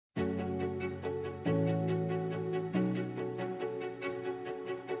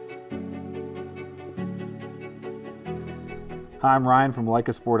Hi, I'm Ryan from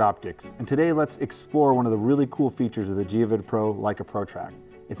Leica Sport Optics, and today let's explore one of the really cool features of the Geovid Pro Leica ProTrack.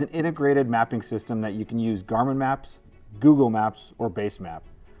 It's an integrated mapping system that you can use Garmin Maps, Google Maps, or Base Map.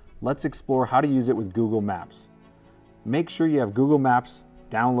 Let's explore how to use it with Google Maps. Make sure you have Google Maps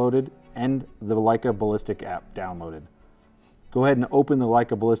downloaded and the Leica Ballistic app downloaded. Go ahead and open the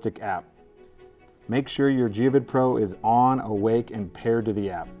Leica Ballistic app. Make sure your Geovid Pro is on, awake, and paired to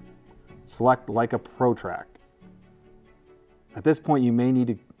the app. Select Leica ProTrack. At this point, you may need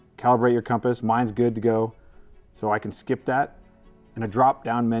to calibrate your compass. Mine's good to go, so I can skip that, and a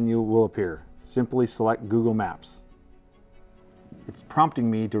drop-down menu will appear. Simply select Google Maps. It's prompting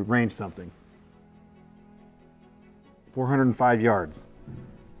me to range something. 405 yards.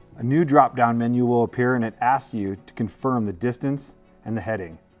 A new drop-down menu will appear, and it asks you to confirm the distance and the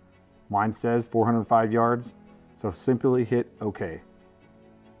heading. Mine says 405 yards, so simply hit OK.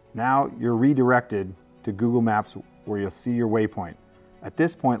 Now you're redirected to Google Maps where you'll see your waypoint. At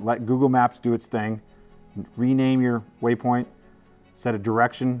this point, let Google Maps do its thing. Rename your waypoint, set a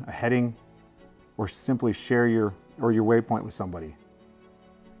direction, a heading, or simply share your waypoint with somebody.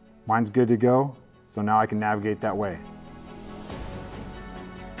 Mine's good to go, so now I can navigate that way.